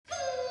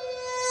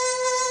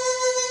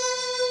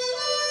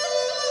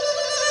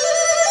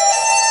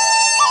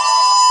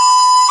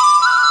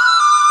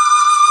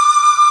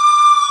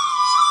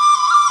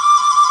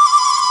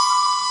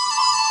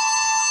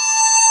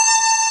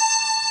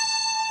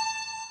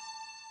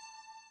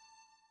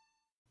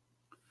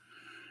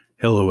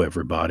Hello,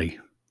 everybody,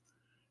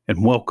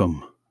 and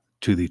welcome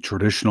to the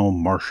Traditional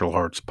Martial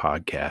Arts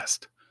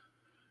Podcast.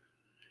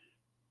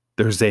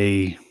 There's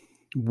a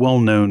well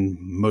known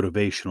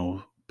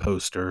motivational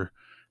poster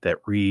that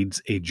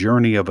reads, "A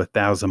journey of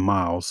 1,000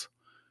 miles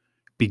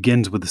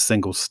begins with a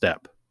single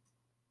step."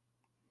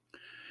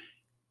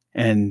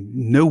 And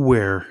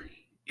nowhere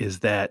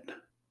is that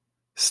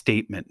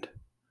statement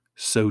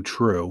so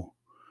true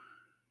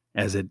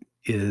as it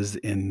is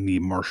in the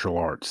martial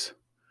arts.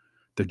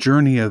 The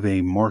journey of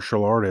a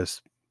martial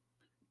artist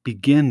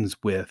begins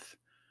with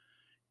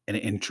an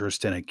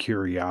interest and a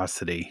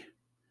curiosity,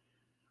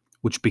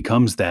 which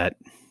becomes that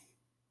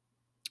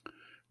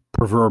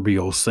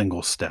proverbial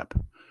single step,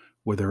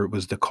 whether it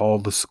was to call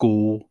the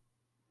school,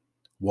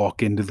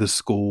 walk into the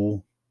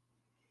school,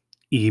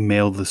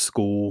 email the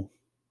school.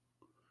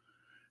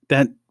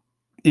 That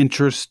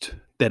interest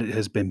that it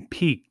has been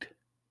piqued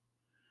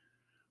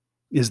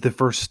is the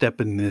first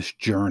step in this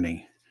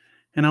journey.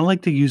 And I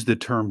like to use the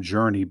term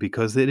journey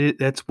because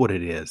that's what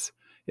it is.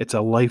 It's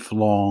a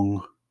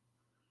lifelong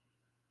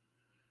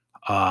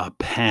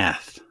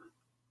path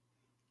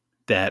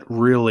that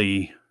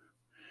really,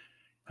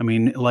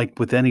 like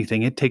with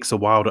anything, it takes a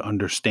while to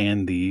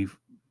understand the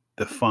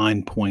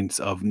fine points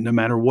of no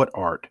matter what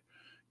art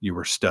you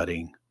were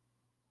studying.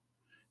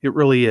 It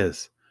really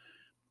is.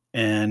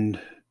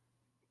 And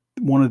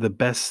one of the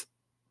best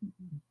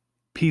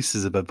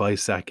pieces of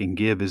advice I can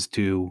give is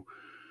to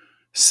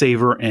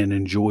savor and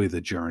enjoy the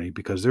journey,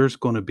 because there's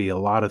going to be a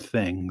lot of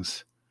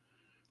things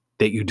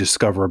that you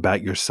discover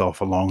about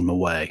yourself along the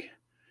way.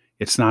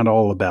 It's not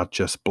all about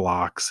just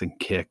blocks and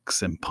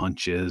kicks and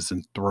punches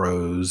and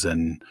throws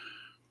and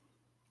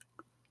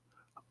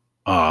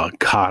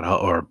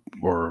kata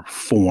or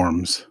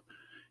forms.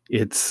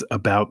 It's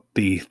about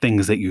the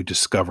things that you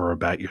discover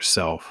about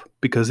yourself,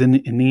 because in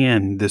the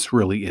end, this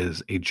really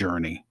is a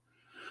journey.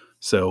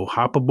 So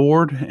hop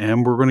aboard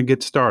and we're going to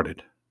get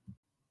started.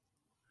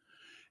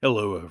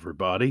 Hello,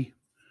 everybody.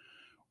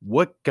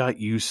 What got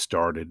you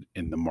started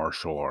in the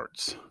martial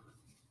arts?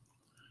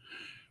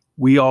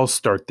 We all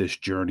start this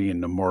journey in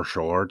the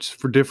martial arts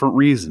for different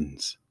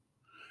reasons.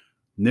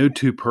 No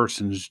two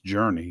persons'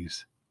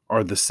 journeys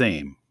are the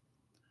same.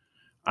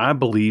 I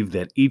believe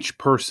that each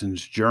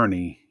person's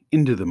journey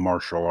into the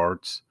martial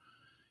arts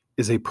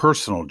is a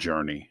personal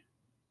journey.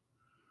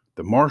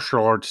 The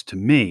martial arts, to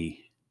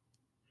me,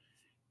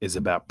 is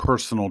about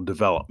personal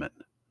development.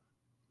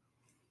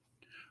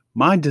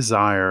 My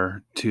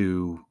desire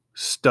to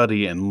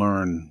study and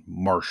learn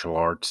martial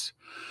arts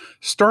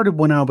started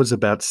when I was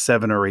about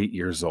 7 or 8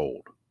 years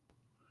old.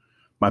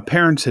 My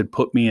parents had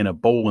put me in a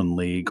bowling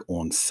league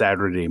on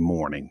Saturday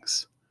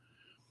mornings.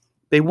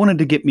 They wanted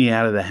to get me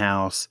out of the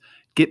house,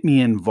 get me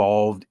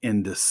involved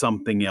into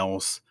something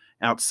else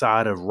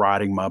outside of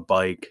riding my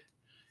bike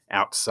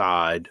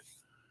outside,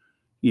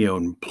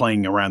 and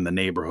playing around the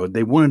neighborhood.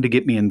 They wanted to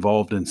get me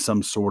involved in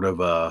some sort of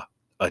a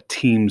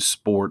team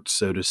sport,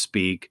 so to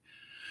speak.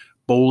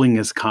 Bowling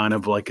is kind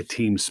of like a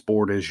team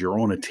sport as you're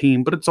on a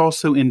team, but it's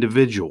also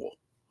individual.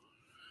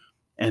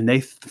 And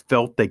they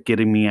felt that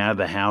getting me out of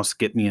the house,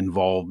 getting me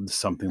involved in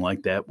something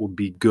like that would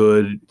be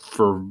good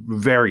for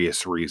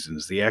various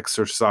reasons. The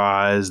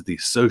exercise, the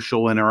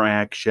social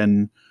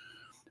interaction.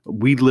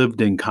 We lived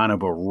in kind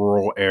of a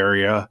rural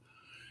area.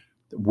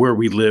 Where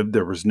we lived,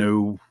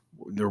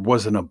 there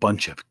wasn't a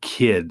bunch of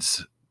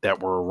kids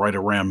that were right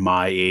around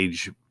my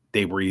age.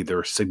 They were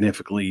either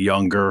significantly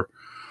younger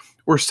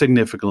or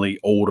significantly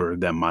older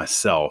than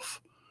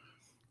myself.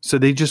 So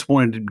they just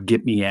wanted to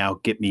get me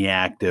out, get me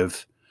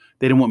active.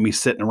 They didn't want me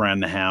sitting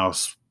around the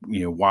house,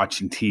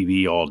 watching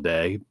TV all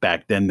day.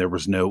 Back then, there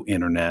was no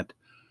internet.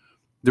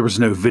 There was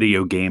no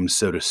video games,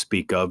 so to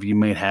speak of. You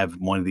may have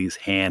one of these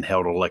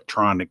handheld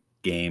electronic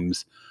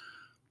games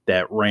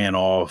that ran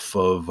off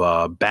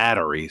of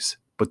batteries,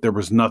 but there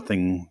was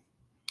nothing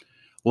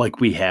like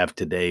we have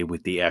today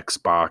with the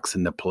Xbox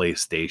and the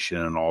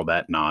PlayStation and all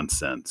that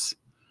nonsense.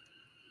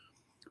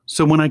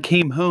 So when I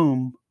came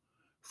home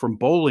from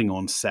bowling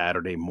on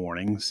Saturday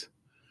mornings,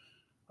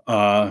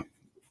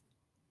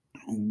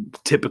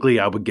 typically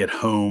I would get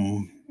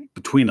home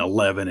between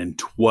 11 and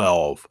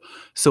 12.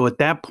 So at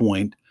that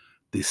point,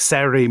 the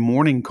Saturday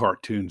morning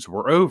cartoons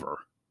were over.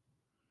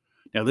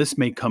 Now, this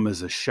may come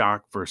as a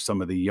shock for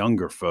some of the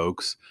younger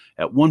folks.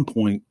 At one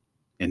point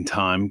in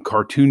time,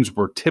 cartoons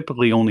were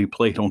typically only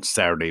played on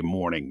Saturday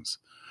mornings.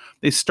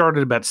 They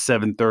started about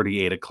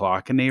 7:30, 8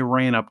 o'clock, and they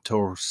ran up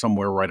to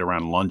somewhere right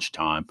around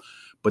lunchtime.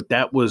 But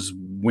that was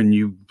when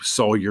you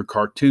saw your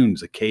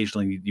cartoons.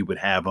 Occasionally, you would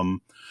have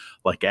them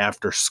like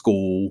after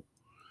school,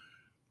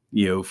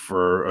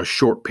 for a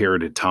short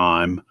period of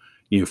time,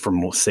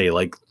 from, let's say,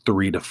 like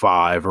 3 to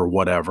 5 or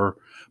whatever.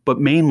 But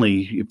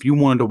mainly, if you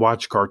wanted to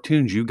watch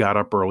cartoons, you got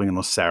up early on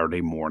a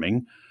Saturday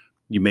morning.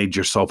 You made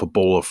yourself a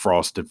bowl of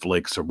Frosted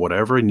Flakes or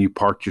whatever, and you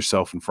parked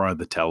yourself in front of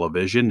the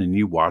television and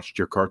you watched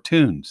your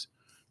cartoons.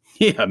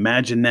 Yeah,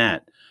 imagine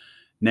that.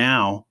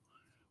 Now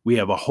we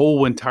have a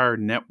whole entire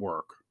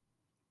network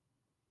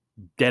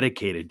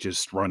dedicated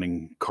just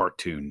running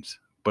cartoons,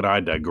 but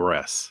I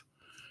digress.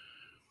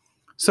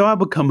 So I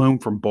would come home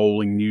from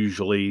bowling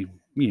usually,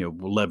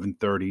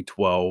 11:30,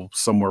 12,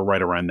 somewhere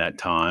right around that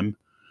time.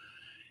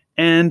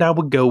 And I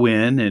would go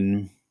in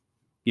and,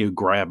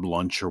 grab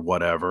lunch or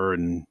whatever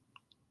and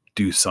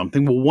do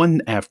something. Well,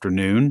 one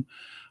afternoon,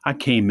 I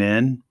came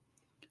in,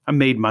 I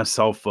made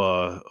myself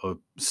a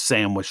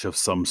sandwich of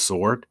some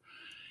sort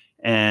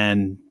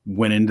and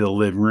went into the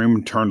living room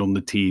and turned on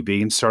the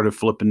TV and started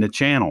flipping the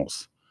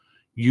channels.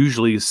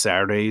 Usually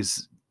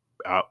Saturdays,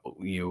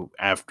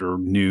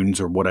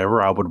 afternoons or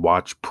whatever, I would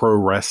watch pro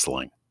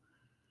wrestling.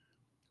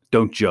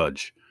 Don't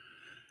judge.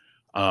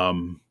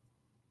 Um,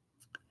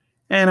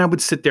 and I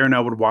would sit there and I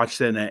would watch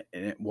that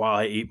while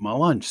I ate my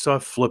lunch. So I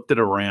flipped it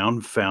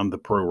around, found the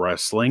pro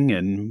wrestling,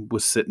 and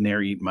was sitting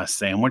there eating my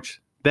sandwich.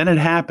 Then it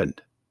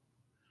happened.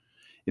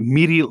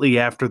 Immediately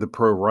after the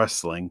pro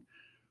wrestling,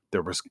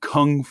 there was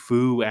Kung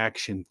Fu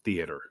Action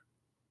Theater.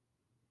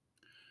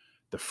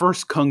 The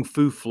first Kung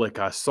Fu flick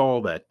I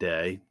saw that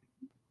day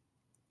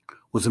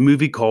was a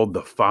movie called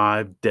The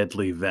Five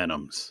Deadly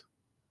Venoms.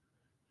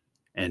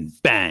 And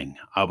bang,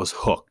 I was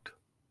hooked.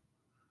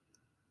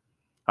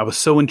 I was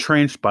so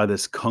entranced by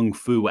this Kung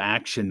Fu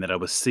action that I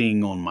was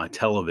seeing on my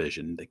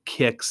television. The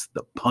kicks,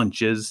 the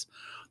punches,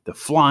 the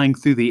flying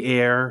through the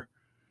air.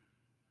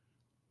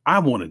 I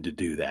wanted to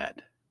do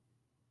that.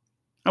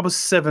 I was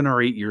 7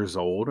 or 8 years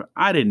old.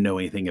 I didn't know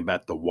anything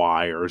about the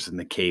wires and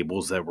the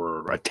cables that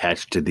were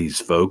attached to these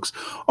folks.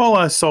 All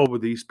I saw were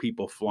these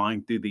people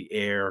flying through the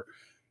air,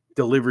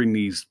 delivering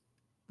these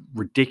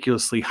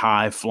ridiculously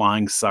high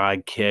flying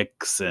side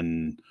kicks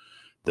and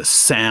the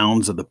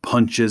sounds of the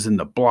punches and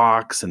the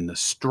blocks and the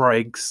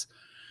strikes.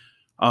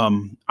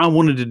 I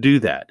wanted to do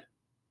that.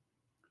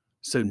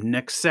 So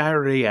next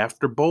Saturday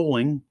after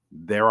bowling,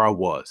 there I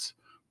was,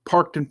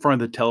 parked in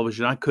front of the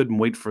television. I couldn't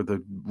wait for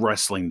the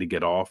wrestling to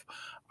get off.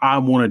 I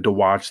wanted to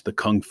watch the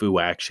Kung Fu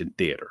Action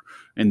Theater.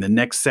 And the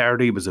next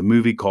Saturday was a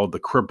movie called The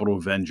Crippled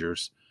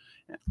Avengers.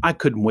 I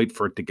couldn't wait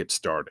for it to get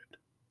started.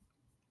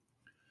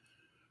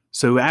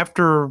 So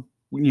after,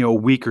 a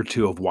week or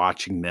two of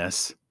watching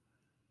this,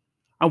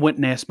 I went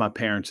and asked my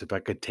parents if I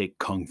could take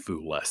Kung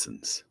Fu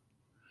lessons.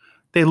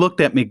 They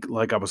looked at me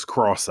like I was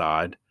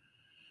cross-eyed,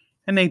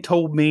 and they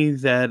told me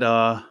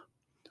that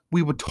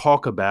we would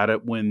talk about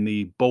it when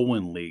the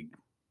bowling league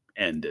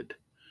ended.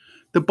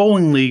 The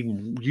bowling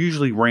league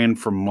usually ran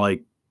from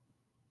like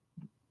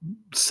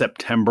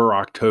September,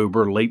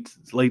 October, late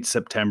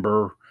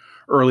September,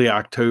 early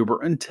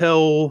October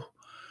until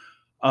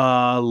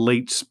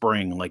late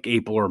spring, like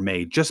April or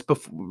May, just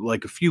before,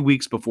 like a few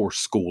weeks before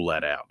school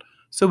let out.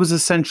 So it was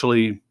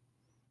essentially,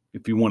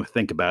 if you want to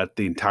think about it,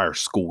 the entire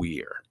school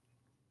year.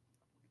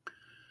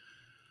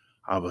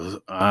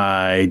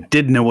 I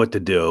didn't know what to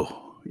do.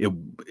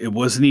 It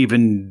wasn't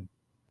even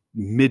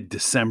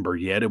mid-December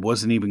yet. It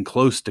wasn't even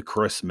close to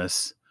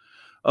Christmas.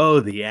 Oh,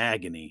 the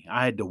agony.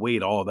 I had to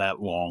wait all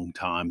that long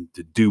time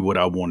to do what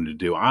I wanted to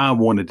do. I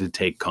wanted to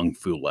take Kung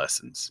Fu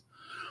lessons.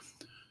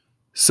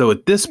 So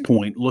at this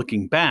point,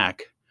 looking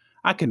back,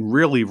 I can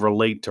really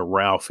relate to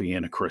Ralphie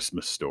in A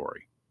Christmas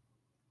Story.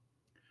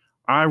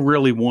 I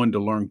really wanted to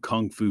learn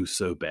Kung Fu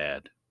so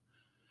bad.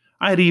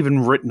 I had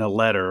even written a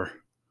letter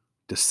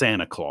to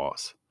Santa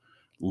Claus,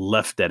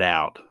 left it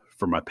out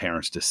for my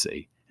parents to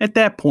see. At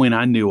that point,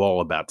 I knew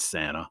all about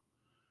Santa,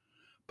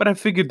 but I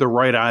figured the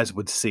right eyes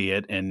would see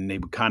it and they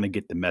would kind of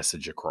get the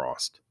message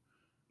across.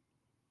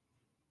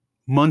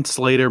 Months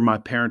later, my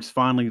parents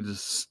finally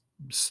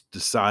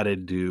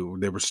decided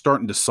they were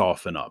starting to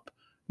soften up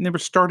and they were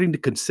starting to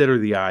consider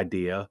the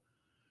idea,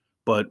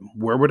 but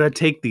where would I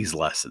take these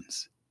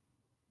lessons?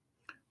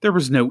 There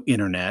was no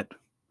internet,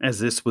 as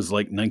this was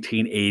like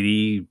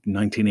 1980,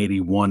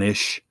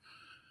 1981-ish.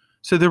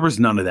 So there was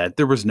none of that.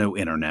 There was no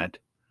internet.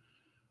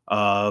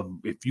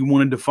 If you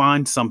wanted to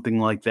find something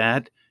like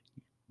that,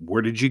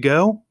 where did you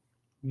go?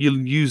 You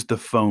used the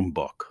phone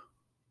book.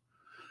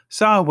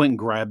 So I went and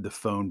grabbed the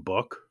phone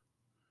book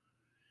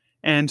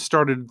and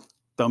started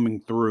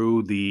thumbing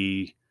through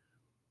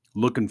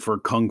looking for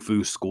Kung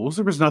Fu schools.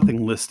 There was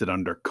nothing listed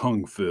under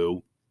Kung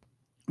Fu.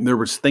 There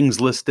was things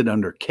listed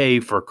under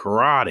K for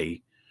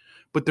karate,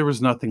 but there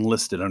was nothing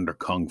listed under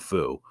Kung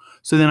Fu.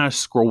 So then I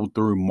scrolled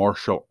through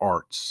martial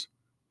arts,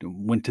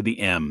 went to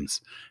the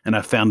M's, and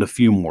I found a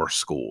few more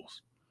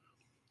schools.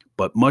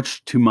 But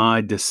much to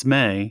my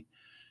dismay,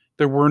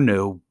 there were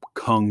no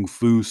Kung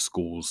Fu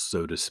schools,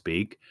 so to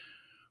speak.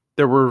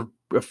 There were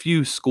a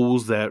few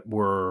schools that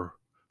were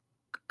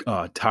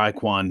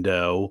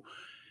Taekwondo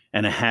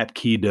and a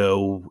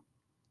Hapkido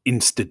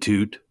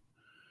Institute.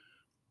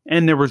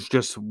 And there was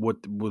just what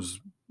was,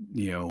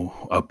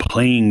 a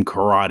plain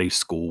karate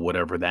school,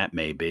 whatever that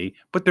may be.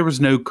 But there was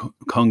no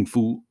Kung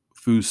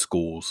Fu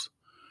schools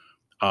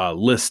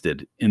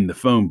listed in the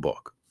phone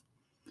book.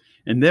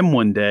 And then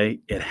one day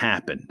it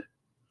happened.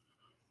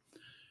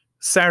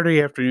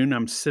 Saturday afternoon,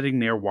 I'm sitting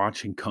there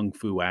watching Kung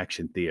Fu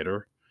Action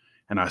Theater,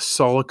 and I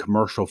saw a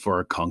commercial for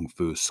a Kung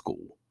Fu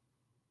school.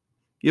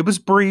 It was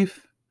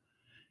brief,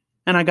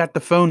 and I got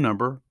the phone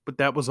number, but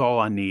that was all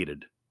I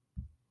needed.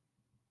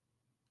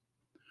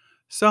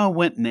 So I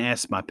went and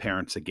asked my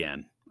parents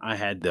again. I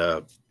had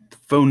the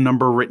phone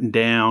number written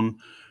down.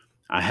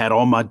 I had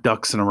all my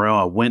ducks in a row.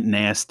 I went and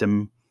asked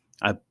him.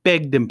 I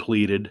begged and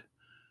pleaded.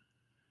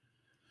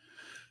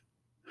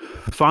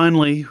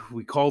 Finally,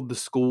 we called the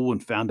school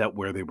and found out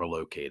where they were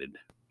located.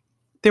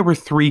 They were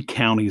 3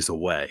 counties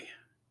away.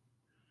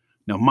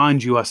 Now,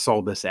 mind you, I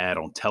saw this ad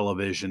on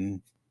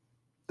television.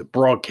 The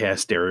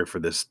broadcast area for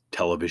this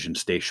television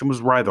station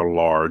was rather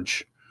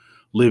large.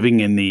 Living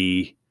in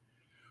the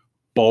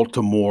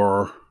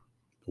Baltimore,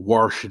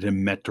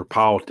 Washington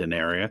metropolitan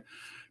area,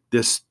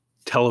 this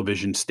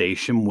television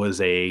station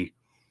was a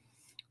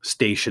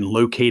station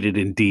located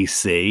in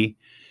D.C.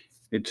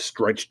 It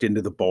stretched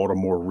into the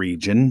Baltimore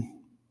region.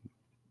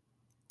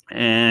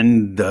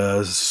 And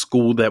the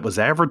school that was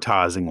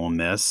advertising on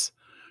this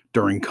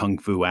during Kung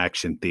Fu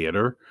Action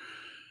Theater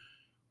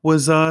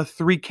was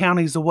 3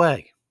 counties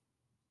away.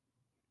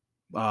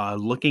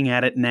 Looking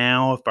at it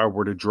now, if I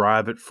were to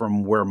drive it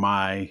from where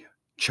my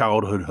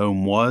childhood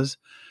home was,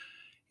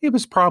 it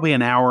was probably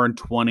an hour and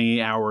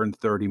 20, hour and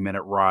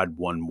 30-minute ride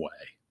one way.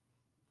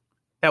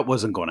 That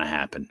wasn't going to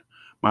happen.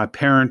 My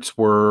parents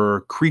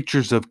were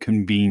creatures of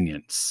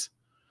convenience.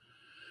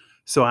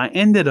 So I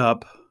ended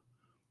up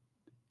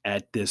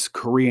at this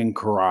Korean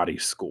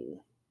karate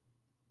school.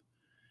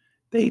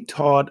 They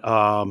taught,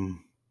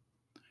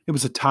 it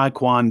was a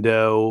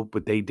taekwondo,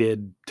 but they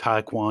did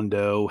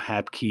taekwondo,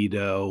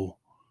 hapkido,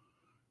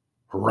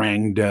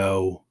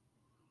 hwarangdo.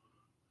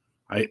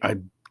 I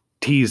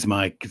teased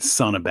my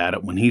son about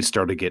it when he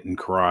started getting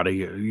karate.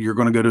 You're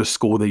going to go to a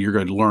school that you're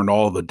going to learn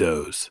all the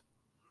dos.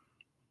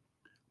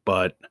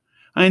 But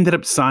I ended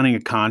up signing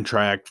a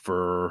contract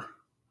for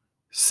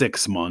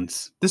 6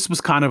 months. This was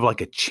kind of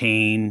like a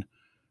chain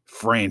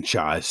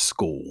franchise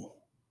school.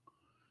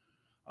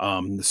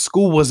 The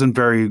school wasn't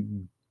very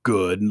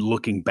good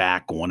looking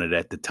back on it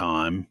at the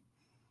time.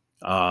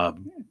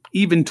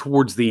 Even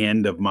towards the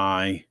end of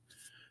my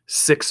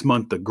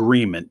 6-month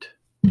agreement,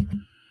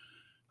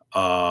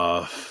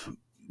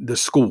 the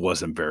school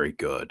wasn't very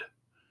good.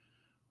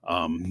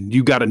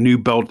 You got a new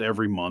belt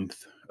every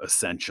month,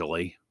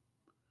 essentially.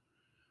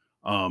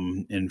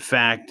 In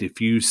fact, if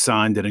you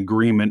signed an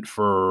agreement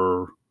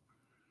for,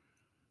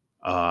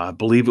 I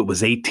believe it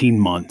was 18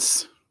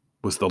 months,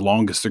 was the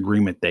longest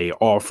agreement they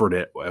offered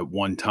at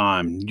one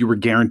time. You were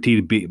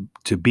guaranteed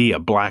to be a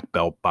black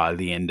belt by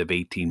the end of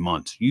 18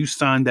 months. You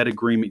signed that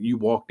agreement, you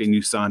walked in,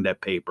 you signed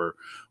that paper.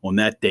 On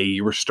that day,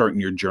 you were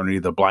starting your journey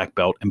to the black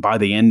belt. And by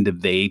the end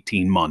of the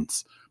 18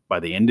 months, by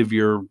the end of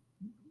your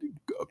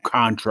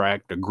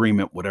contract,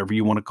 agreement, whatever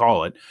you want to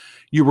call it,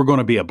 you were going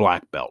to be a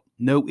black belt.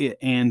 No ifs,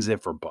 ands,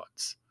 if, or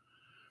buts.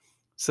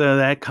 So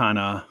that kind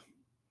of,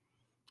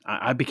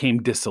 I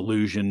became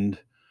disillusioned.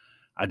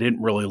 I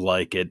didn't really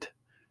like it.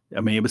 I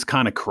mean, it was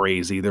kind of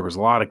crazy. There was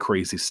a lot of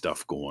crazy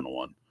stuff going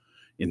on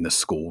in the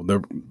school.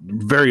 There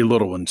very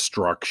little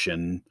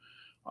instruction.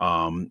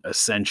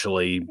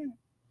 Essentially,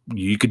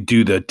 you could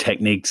do the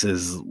techniques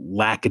as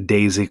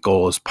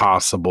lackadaisical as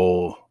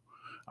possible.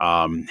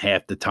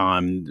 Half the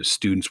time, the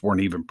students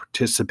weren't even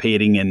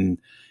participating in,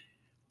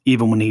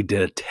 even when he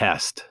did a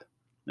test.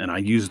 And I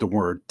use the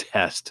word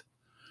test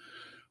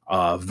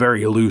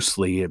very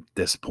loosely at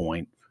this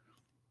point.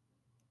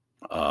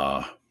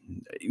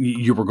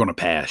 You were going to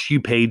pass.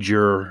 You paid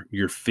your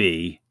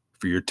fee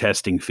for your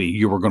testing fee.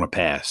 You were going to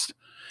pass.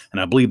 And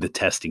I believe the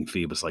testing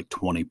fee was like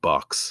 $20. It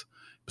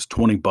was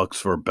 $20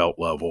 for a belt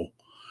level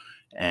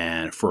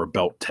and for a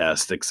belt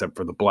test, except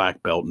for the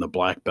black belt. And the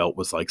black belt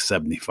was like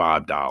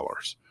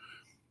 $75.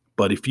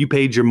 But if you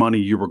paid your money,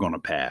 you were going to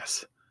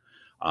pass.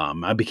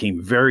 I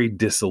became very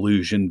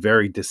disillusioned,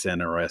 very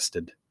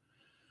disinterested.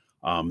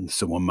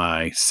 So when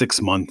my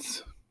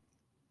 6-month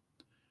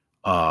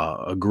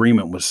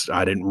agreement was,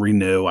 I didn't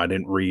renew, I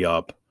didn't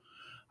re-up,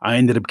 I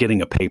ended up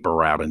getting a paper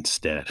route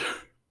instead.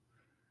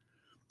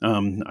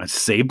 I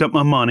saved up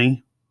my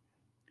money.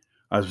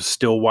 I was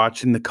still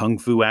watching the Kung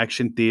Fu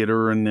Action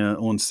Theater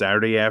on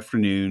Saturday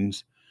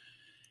afternoons.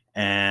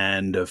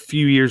 And a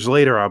few years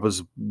later, I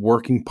was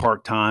working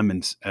part-time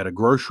at a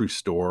grocery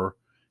store,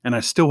 and I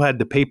still had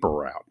the paper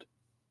route.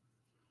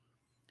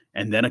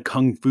 And then a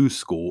Kung Fu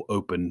school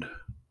opened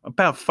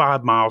about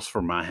 5 miles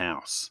from my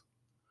house.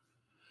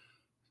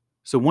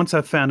 So once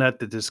I found out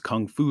that this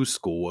Kung Fu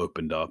school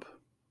opened up,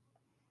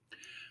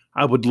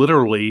 I would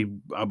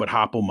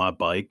hop on my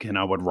bike and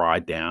I would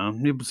ride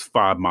down. It was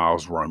 5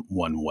 miles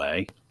one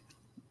way.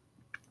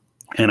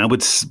 And I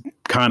would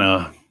kind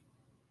of,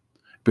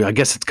 I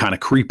guess it's kind of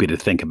creepy to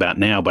think about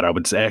now, but I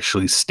would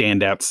actually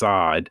stand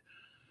outside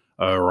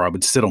or I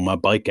would sit on my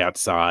bike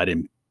outside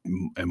and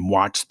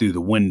watch through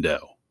the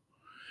window.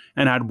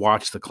 And I'd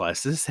watch the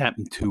classes. This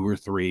happened 2 or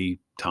 3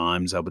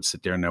 times. I would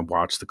sit there and I'd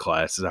watch the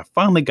classes. I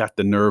finally got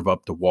the nerve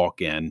up to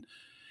walk in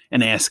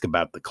and ask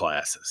about the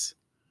classes.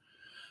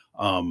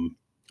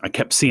 I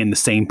kept seeing the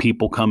same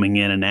people coming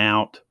in and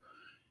out.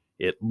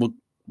 It looked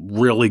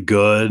really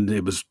good.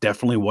 It was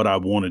definitely what I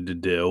wanted to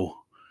do.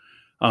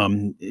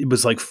 It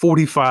was like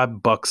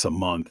 $45 a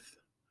month.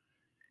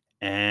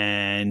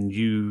 And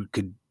you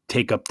could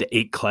take up to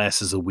 8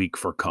 classes a week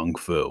for Kung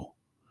Fu.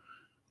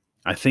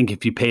 I think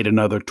if you paid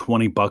another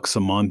 $20 a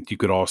month, you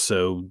could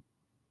also,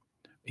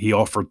 he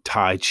offered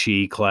Tai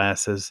Chi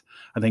classes.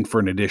 I think for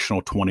an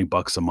additional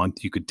 $20 a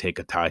month, you could take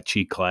a Tai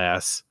Chi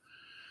class.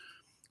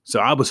 So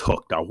I was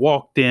hooked. I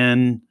walked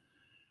in.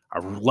 I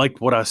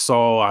liked what I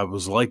saw. I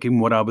was liking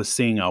what I was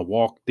seeing. I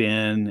walked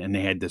in and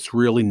they had this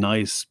really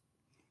nice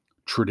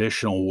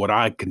traditional, what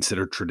I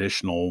consider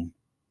traditional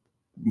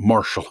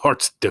martial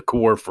arts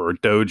decor for a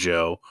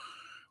dojo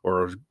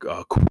or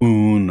a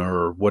Kwoon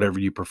or whatever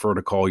you prefer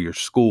to call your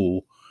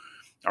school.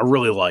 I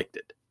really liked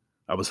it.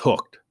 I was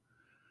hooked.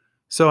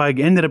 So I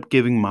ended up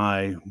giving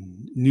my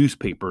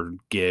newspaper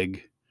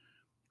gig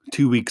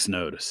 2 weeks'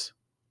 notice.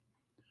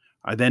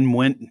 I then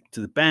went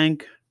to the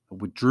bank,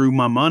 withdrew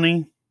my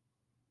money,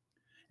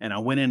 and I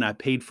went in. I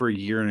paid for a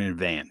year in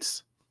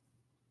advance.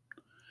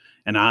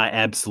 And I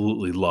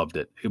absolutely loved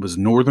it. It was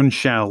Northern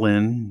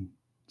Shaolin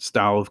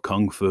style of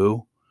Kung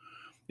Fu.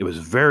 It was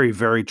very,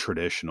 very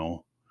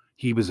traditional.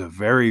 He was a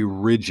very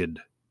rigid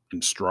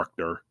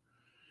instructor.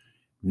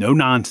 No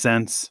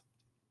nonsense.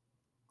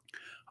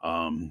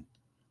 The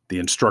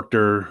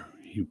instructor,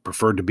 he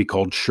preferred to be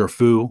called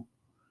Shifu,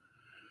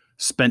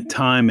 spent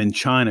time in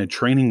China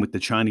training with the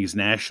Chinese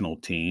national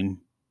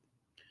team.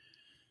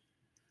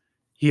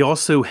 He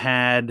also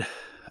had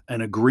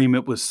an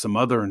agreement with some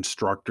other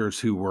instructors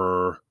who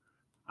were,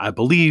 I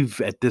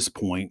believe at this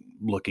point,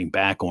 looking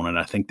back on it,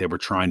 I think they were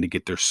trying to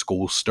get their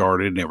school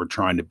started. And they were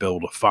trying to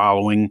build a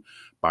following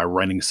by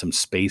renting some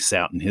space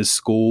out in his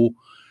school.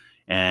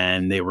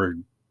 And they were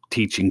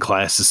teaching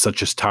classes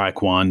such as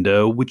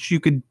Taekwondo, which you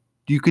could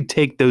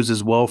take those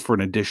as well for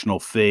an additional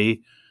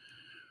fee.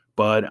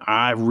 But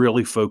I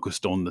really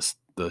focused on the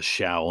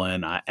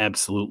Shaolin. I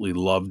absolutely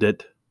loved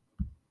it.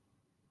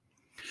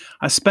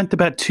 I spent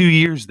about 2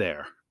 years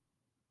there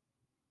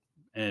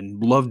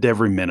and loved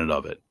every minute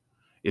of it.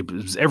 It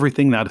was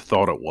everything that I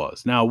thought it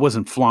was. Now, it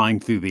wasn't flying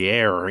through the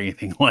air or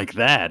anything like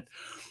that,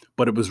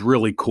 but it was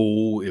really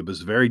cool. It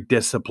was very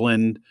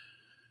disciplined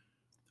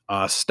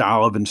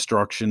style of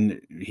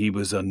instruction. He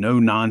was a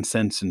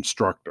no-nonsense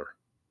instructor.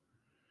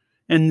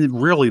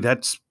 And really,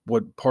 that's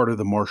what part of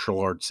the martial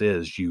arts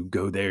is. You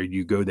go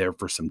there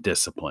for some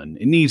discipline.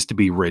 It needs to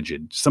be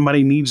rigid.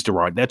 Somebody needs to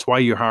ride. That's why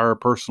you hire a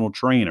personal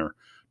trainer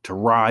to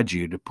ride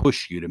you, to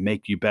push you, to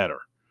make you better.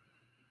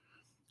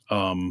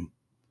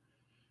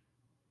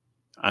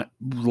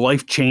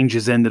 Life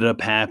changes ended up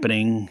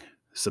happening.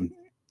 Some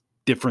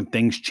different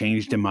things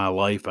changed in my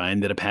life. I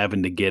ended up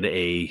having to get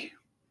a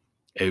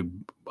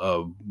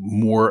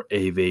more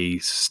of a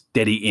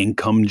steady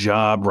income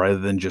job rather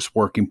than just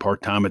working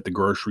part-time at the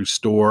grocery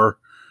store.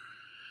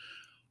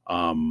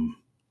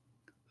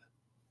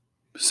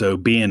 So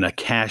being a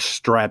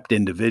cash-strapped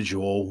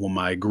individual, when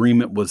my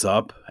agreement was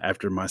up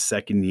after my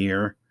second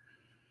year,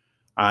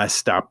 I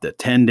stopped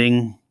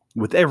attending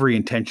with every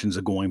intentions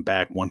of going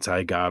back once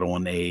I got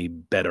on a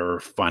better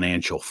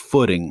financial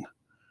footing.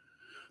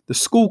 The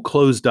school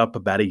closed up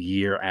about a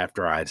year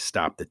after I had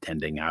stopped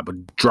attending. I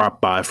would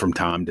drop by from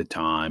time to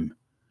time,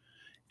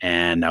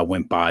 and I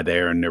went by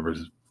there, and there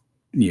was,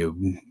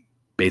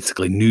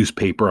 basically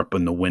newspaper up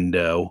in the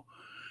window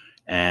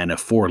and a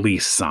for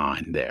lease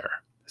sign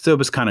there. So it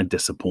was kind of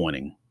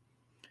disappointing.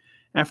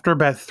 After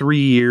about 3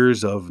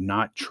 years of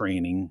not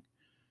training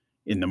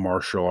in the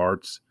martial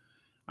arts,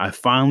 I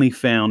finally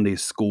found a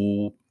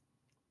school,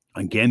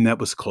 again, that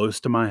was close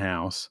to my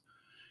house,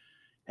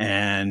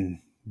 and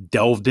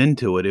delved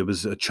into it. It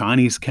was a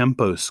Chinese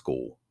Kempo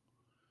school.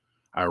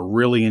 I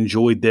really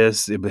enjoyed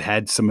this. It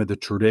had some of the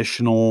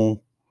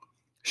traditional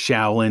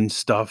Shaolin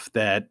stuff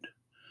that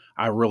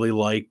I really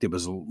liked. It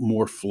was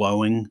more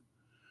flowing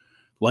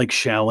like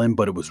Shaolin,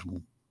 but it was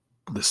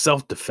the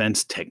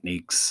self-defense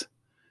techniques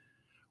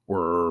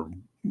were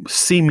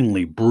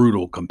seemingly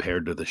brutal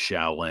compared to the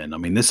Shaolin. I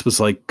mean, this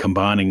was like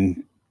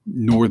combining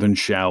Northern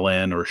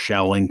Shaolin or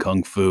Shaolin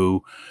Kung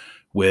Fu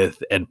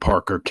with Ed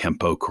Parker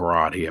Kempo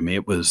karate. I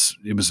mean,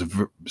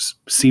 it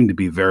seemed to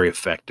be very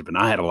effective, and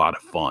I had a lot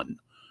of fun.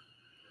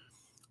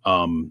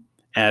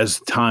 As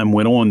time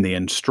went on, the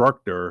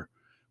instructor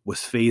was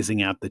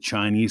phasing out the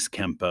Chinese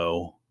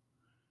Kempo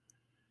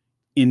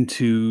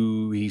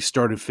he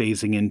started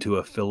phasing into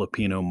a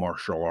Filipino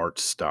martial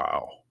arts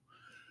style.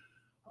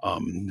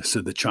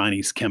 So the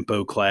Chinese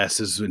Kempo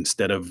classes,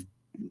 instead of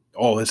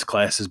all his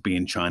classes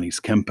being Chinese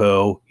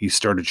Kempo, he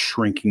started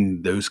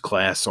shrinking those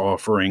class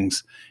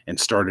offerings and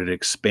started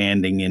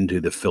expanding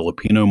into the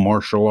Filipino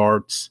martial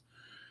arts.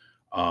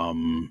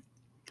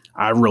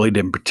 I really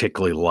didn't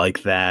particularly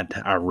like that.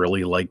 I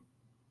really liked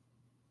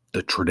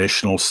the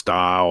traditional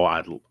style.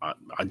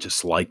 I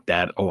just liked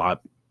that a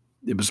lot.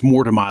 It was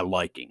more to my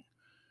liking.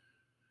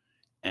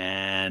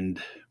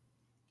 And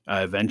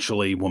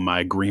eventually, when my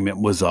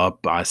agreement was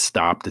up, I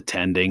stopped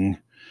attending.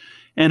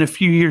 And a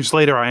few years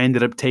later, I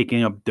ended up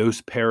taking up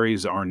Dos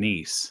Perry's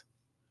Arnis.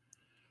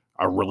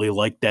 I really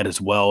liked that as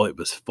well. It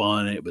was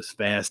fun. It was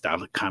fast. I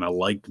kind of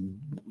liked,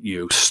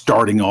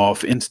 starting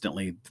off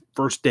instantly.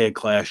 First day of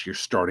class, you're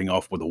starting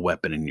off with a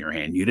weapon in your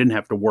hand. You didn't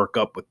have to work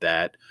up with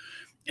that.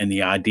 And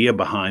the idea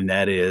behind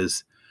that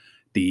is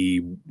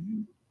the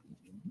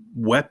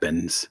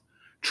weapons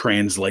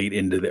translate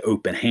into the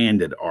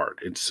open-handed art.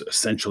 It's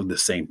essentially the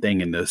same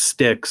thing. And the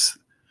sticks,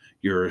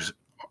 your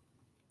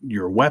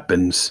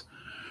weapons,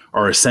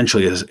 are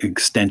essentially an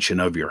extension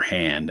of your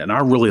hand. And I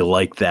really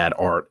like that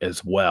art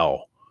as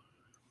well.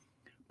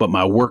 But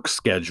my work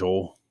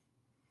schedule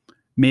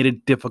made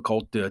it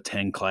difficult to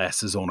attend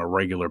classes on a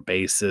regular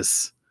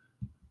basis.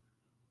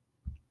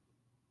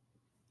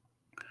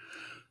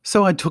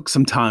 So I took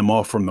some time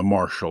off from the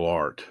martial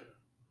art.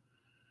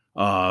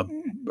 A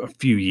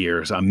few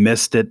years. I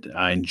missed it.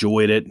 I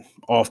enjoyed it.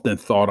 Often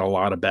thought a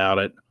lot about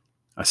it.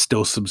 I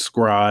still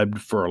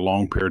subscribed for a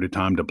long period of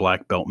time to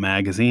Black Belt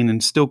Magazine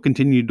and still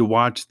continued to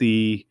watch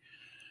the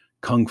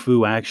Kung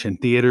Fu Action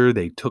Theater.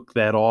 They took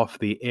that off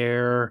the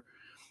air.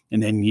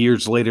 And then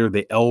years later,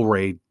 the El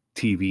Rey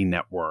TV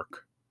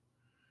network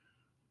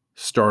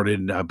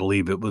started, I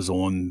believe it was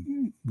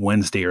on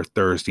Wednesday or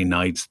Thursday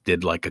nights,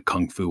 did like a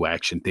Kung Fu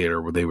Action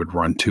Theater where they would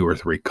run 2 or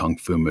 3 Kung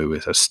Fu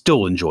movies. I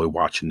still enjoy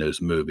watching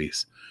those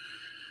movies.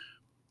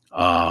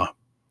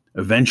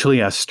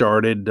 Eventually I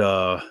started,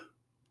 I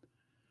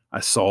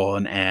saw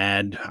an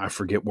ad. I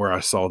forget where I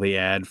saw the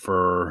ad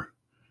for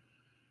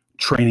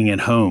training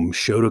at home,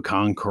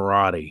 Shotokan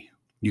Karate.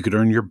 You could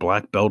earn your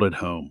black belt at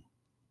home.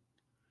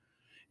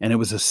 And it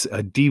was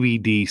a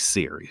DVD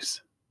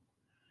series.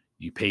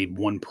 You paid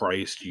one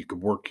price. You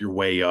could work your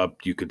way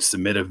up. You could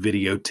submit a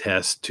video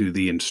test to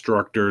the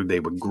instructor.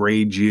 They would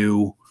grade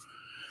you.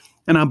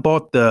 And I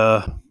bought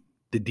the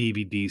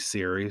DVD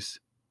series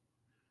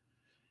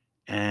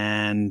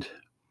and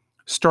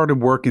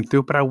started working through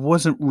it, but I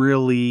wasn't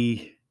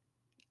really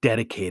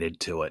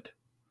dedicated to it.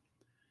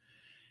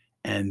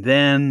 And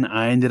then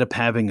I ended up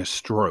having a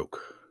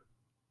stroke.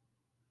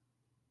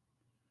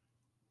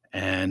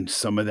 And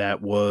some of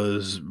that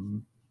was,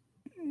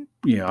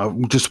 I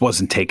just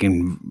wasn't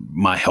taking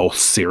my health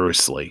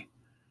seriously.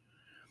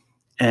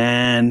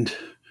 And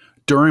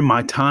during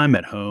my time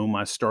at home,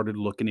 I started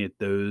looking at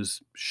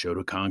those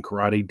Shotokan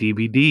Karate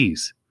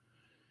DVDs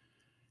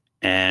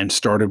and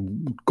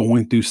started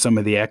going through some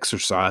of the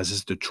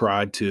exercises to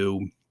try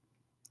to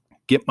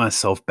get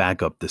myself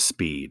back up to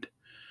speed.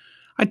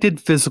 I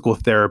did physical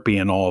therapy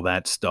and all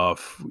that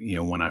stuff,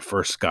 when I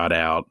first got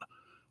out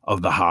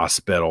of the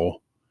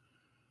hospital.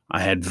 I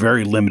had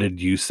very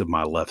limited use of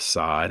my left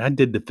side. I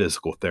did the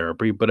physical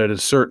therapy, but at a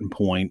certain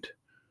point,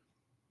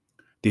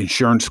 the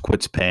insurance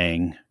quits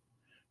paying.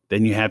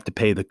 Then you have to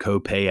pay the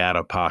copay out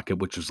of pocket,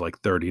 which was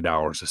like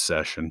 $30 a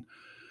session.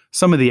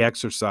 Some of the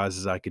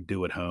exercises I could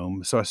do at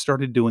home. So I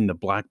started doing the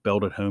Black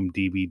Belt at Home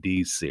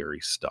DVD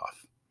series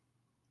stuff.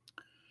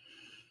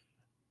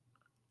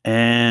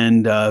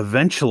 And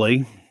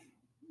eventually,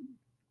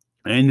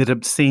 I ended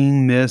up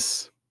seeing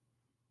this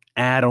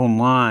ad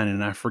online,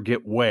 and I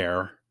forget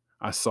where.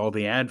 I saw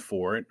the ad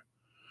for it,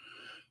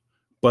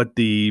 but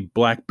the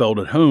Black Belt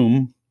at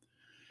Home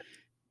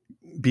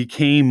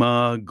became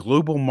a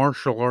global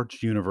martial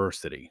arts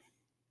university.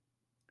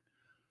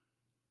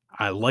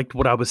 I liked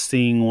what I was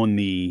seeing on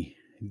the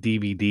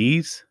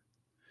DVDs,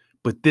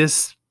 but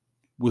this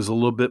was a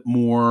little bit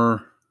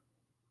more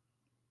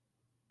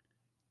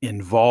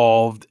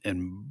involved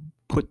and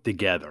put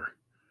together.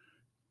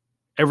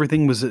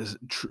 Everything was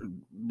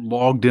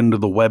logged into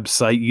the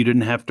website. You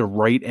didn't have to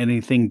write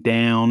anything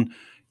down.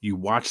 You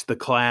watched the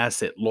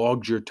class, it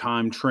logged your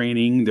time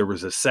training. There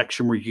was a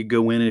section where you could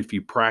go in, and if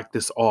you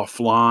practice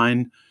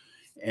offline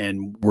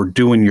and were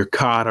doing your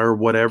kata or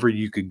whatever,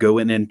 you could go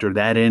and enter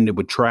that in. It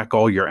would track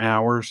all your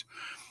hours.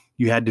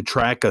 You had to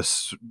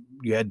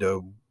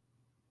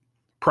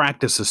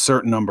practice a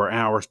certain number of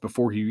hours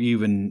before you're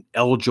even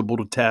eligible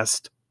to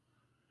test.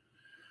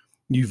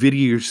 You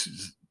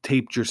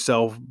videotaped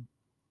yourself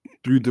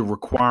through the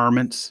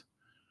requirements.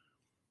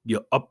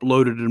 You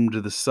uploaded them to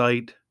the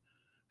site.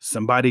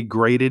 Somebody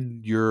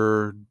graded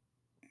your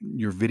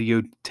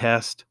video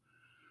test.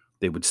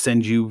 They would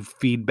send you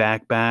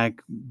feedback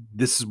back.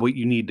 This is what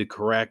you need to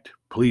correct.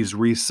 Please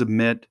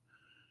resubmit.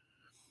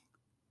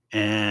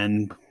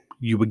 And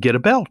you would get a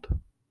belt.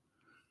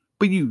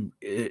 But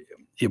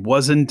it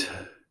wasn't,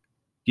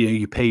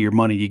 you pay your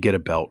money, you get a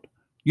belt.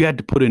 You had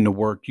to put in the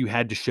work. You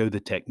had to show the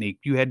technique.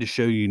 You had to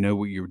show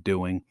what you were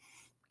doing.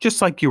 Just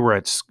like you were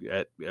at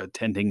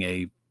attending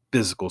a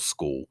physical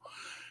school,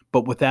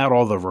 but without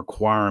all the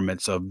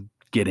requirements of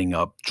getting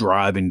up,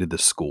 driving to the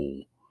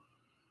school.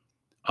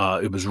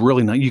 It was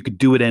really nice. You could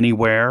do it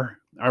anywhere.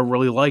 I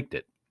really liked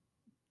it.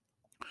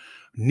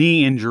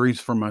 Knee injuries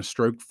from my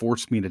stroke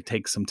forced me to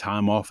take some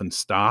time off and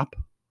stop.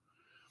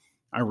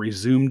 I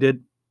resumed it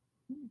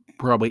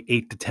probably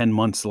 8 to 10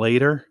 months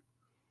later,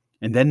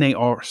 and then they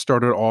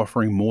started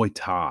offering Muay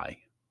Thai.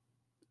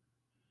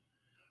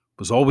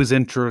 Was always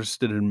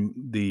interested in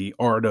the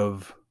art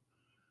of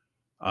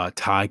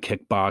Thai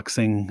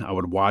kickboxing. I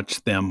would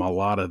watch them a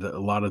lot of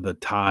the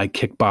Thai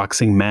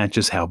kickboxing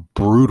matches. How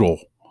brutal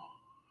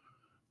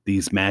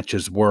these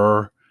matches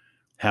were.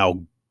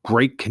 How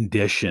great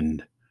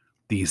conditioned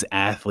these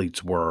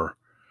athletes were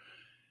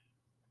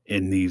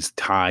in these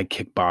Thai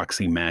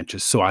kickboxing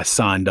matches. So I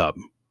signed up.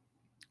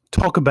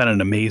 Talk about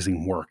an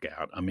amazing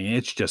workout. I mean,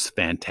 it's just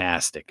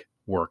fantastic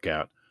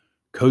workout.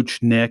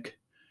 Coach Nick,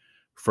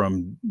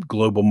 from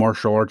Global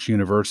Martial Arts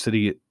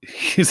University.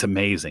 He's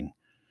amazing.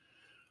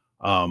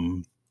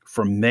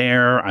 From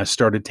there, I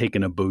started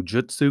taking a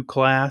Bojutsu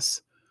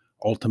class,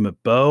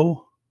 Ultimate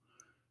Bow,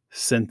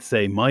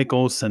 Sensei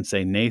Michael,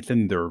 Sensei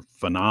Nathan. They're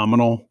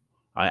phenomenal.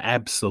 I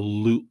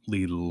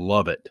absolutely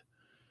love it.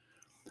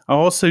 I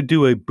also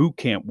do a boot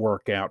camp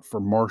workout for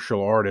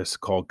martial artists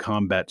called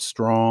Combat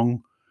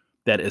Strong.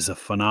 That is a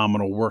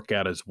phenomenal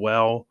workout as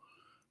well.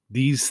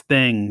 These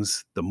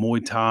things, the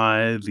Muay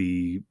Thai,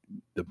 the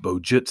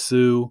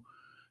Bojutsu,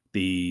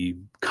 the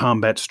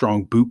Combat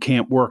Strong boot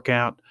camp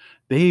workout,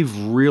 they've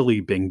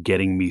really been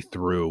getting me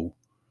through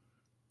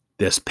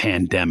this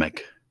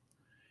pandemic.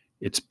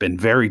 It's been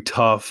very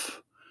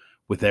tough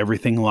with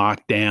everything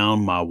locked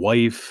down. My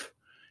wife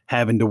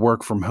having to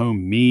work from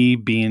home, me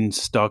being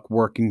stuck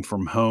working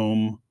from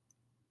home,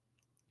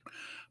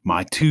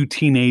 my 2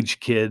 teenage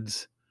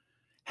kids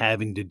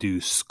having to do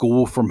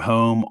school from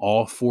home,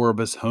 all 4 of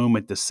us home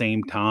at the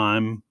same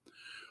time,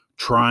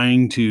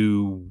 trying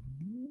to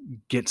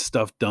get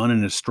stuff done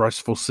in a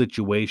stressful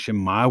situation.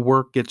 My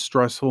work gets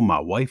stressful. My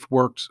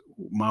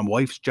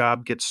wife's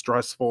job gets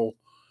stressful.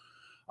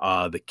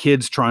 The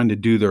kids trying to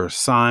do their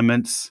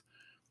assignments,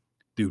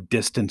 do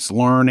distance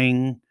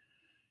learning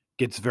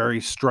gets very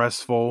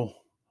stressful.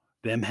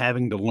 Them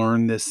having to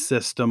learn this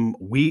system,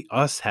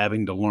 us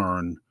having to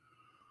learn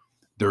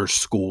their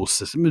school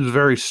system is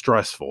very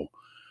stressful.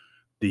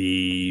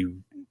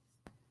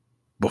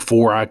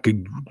 Before I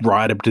could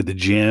ride up to the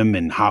gym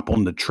and hop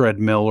on the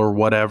treadmill or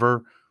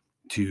whatever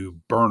to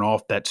burn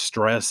off that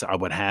stress, I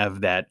would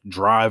have that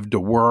drive to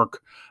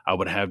work. I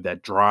would have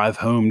that drive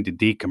home to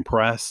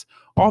decompress.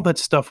 All that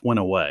stuff went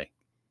away.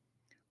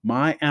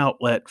 My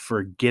outlet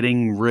for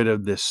getting rid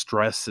of this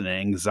stress and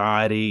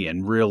anxiety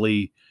and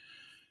really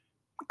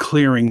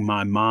clearing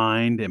my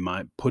mind and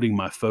putting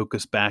my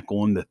focus back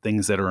on the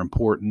things that are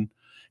important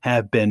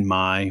have been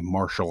my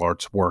martial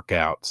arts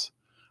workouts.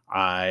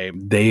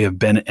 They have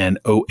been an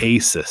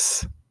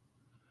oasis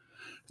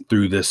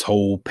through this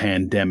whole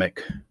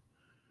pandemic,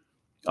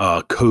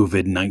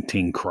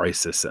 COVID-19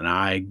 crisis, and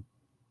I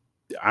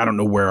don't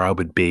know where I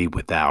would be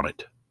without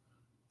it.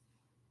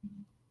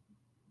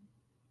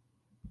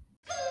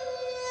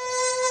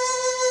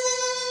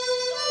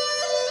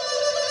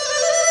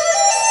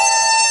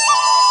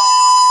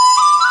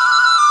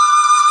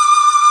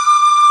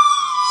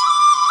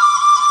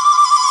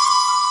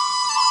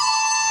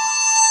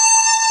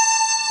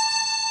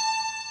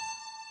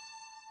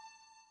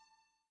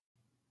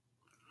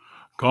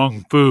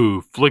 Kung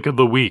Fu Flick of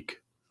the Week.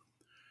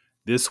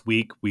 This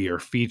week we are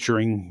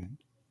featuring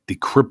The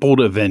Crippled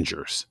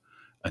Avengers,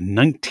 a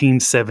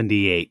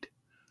 1978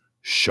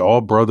 Shaw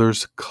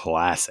Brothers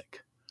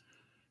classic.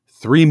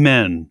 3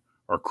 men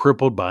are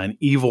crippled by an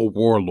evil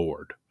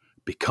warlord,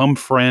 become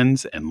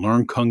friends, and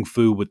learn Kung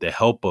Fu with the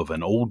help of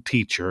an old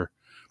teacher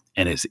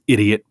and his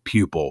idiot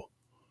pupil.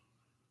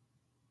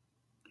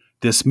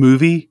 This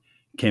movie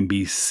can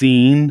be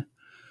seen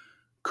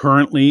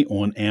currently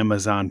on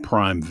Amazon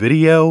Prime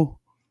Video.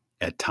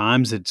 At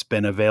times, it's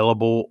been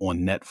available on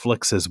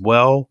Netflix as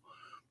well.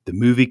 The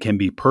movie can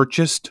be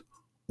purchased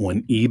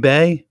on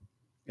eBay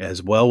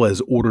as well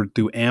as ordered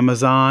through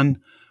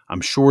Amazon.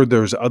 I'm sure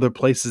there's other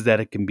places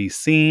that it can be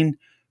seen,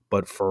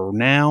 but for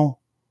now,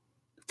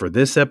 for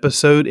this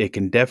episode, it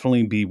can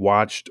definitely be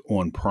watched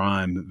on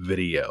Prime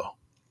Video.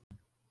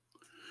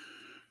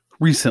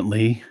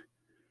 Recently,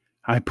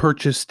 I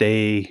purchased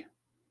a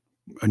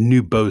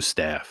new bow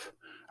staff.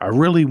 I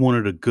really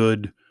wanted a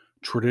good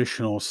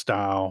traditional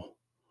style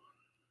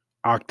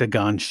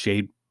octagon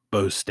shaped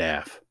bow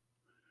staff.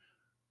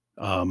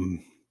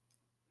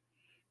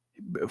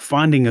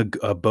 Finding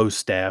a bow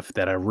staff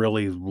that I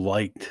really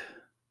liked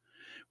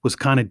was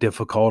kind of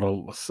difficult.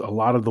 A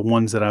lot of the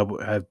ones that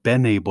have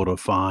been able to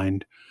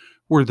find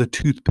were the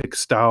toothpick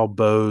style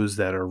bows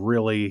that are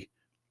really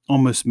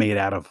almost made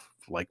out of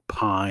like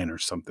pine or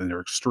something. They're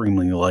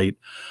extremely light.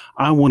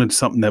 I wanted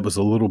something that was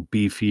a little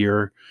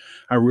beefier.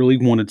 I really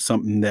wanted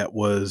something that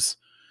was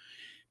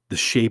the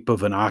shape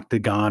of an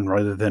octagon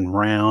rather than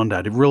round.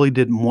 I really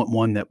didn't want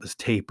one that was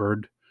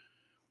tapered.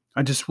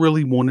 I just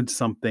really wanted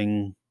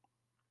something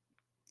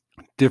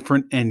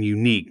different and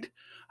unique.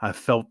 I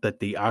felt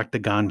that the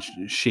octagon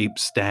shaped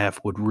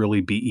staff would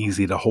really be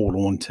easy to hold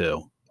on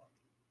to.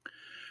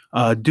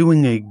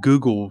 Doing a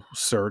Google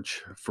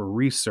search for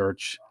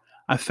research,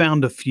 I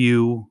found a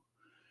few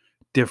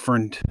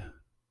different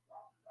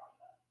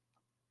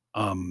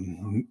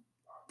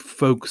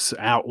folks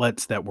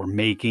outlets that were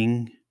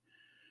making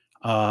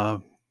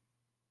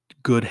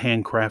good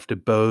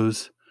handcrafted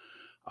bows.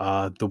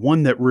 The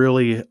one that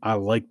really I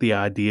liked the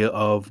idea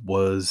of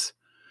was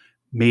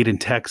made in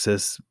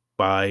Texas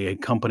by a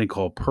company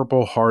called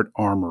Purple Heart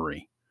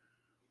Armory.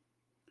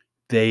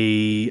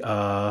 They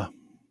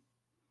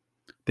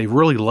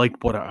really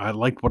liked what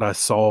I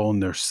saw on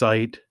their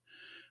site.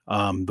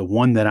 The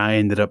one that I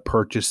ended up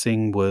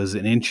purchasing was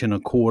 1.25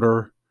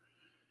 inch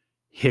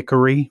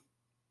hickory.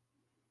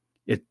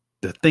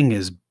 The thing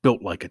is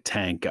built like a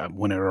tank.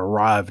 When it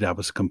arrived, I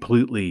was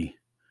completely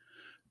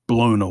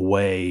blown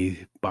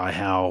away by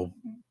how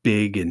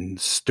big and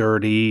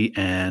sturdy.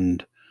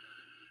 And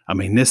I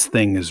mean, this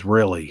thing is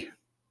really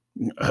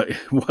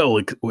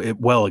it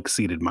well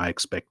exceeded my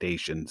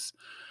expectations.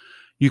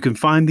 You can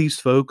find these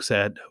folks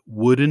at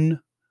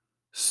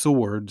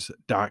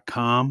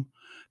woodenswords.com.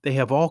 They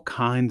have all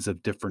kinds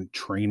of different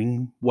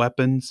training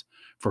weapons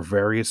for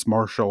various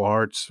martial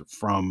arts,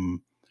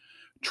 from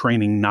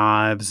training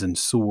knives and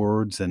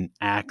swords and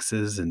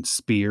axes and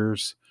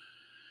spears.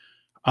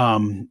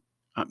 And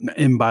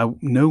by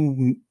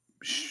no,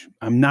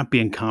 I'm not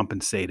being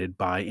compensated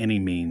by any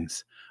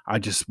means. I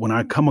just, when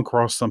I come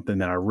across something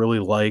that I really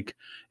like,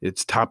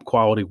 it's top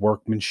quality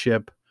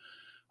workmanship.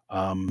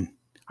 Um,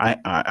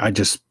 I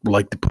just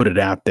like to put it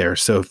out there.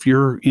 So if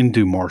you're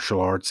into martial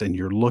arts and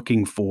you're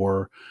looking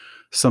for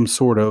some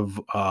sort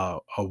of a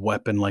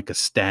weapon like a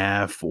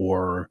staff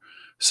or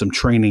some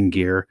training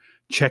gear,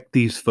 check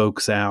these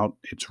folks out.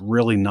 It's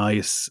really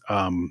nice.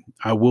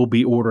 I will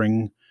be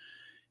ordering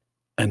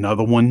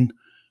another one.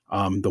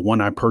 The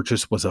one I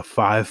purchased was a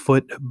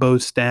 5-foot bow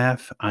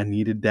staff. I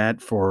needed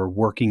that for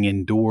working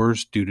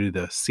indoors due to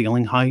the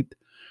ceiling height.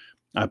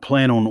 I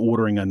plan on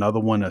ordering another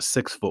one, a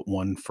 6-foot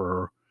one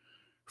for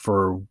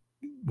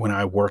when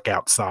I work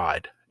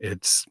outside.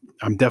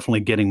 I'm definitely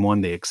getting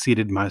one. They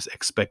exceeded my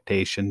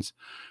expectations.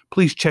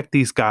 Please check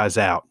these guys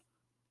out.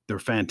 They're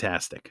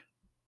fantastic.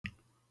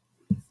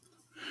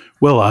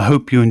 Well, I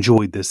hope you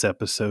enjoyed this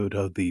episode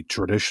of the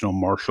Traditional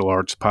Martial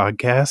Arts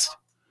Podcast.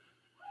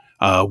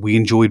 We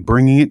enjoyed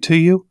bringing it to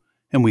you,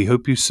 and we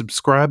hope you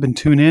subscribe and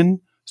tune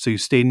in so you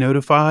stay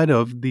notified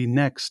of the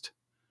next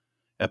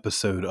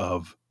episode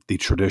of the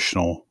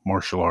Traditional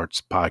Martial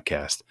Arts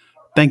Podcast.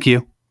 Thank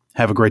you.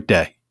 Have a great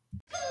day.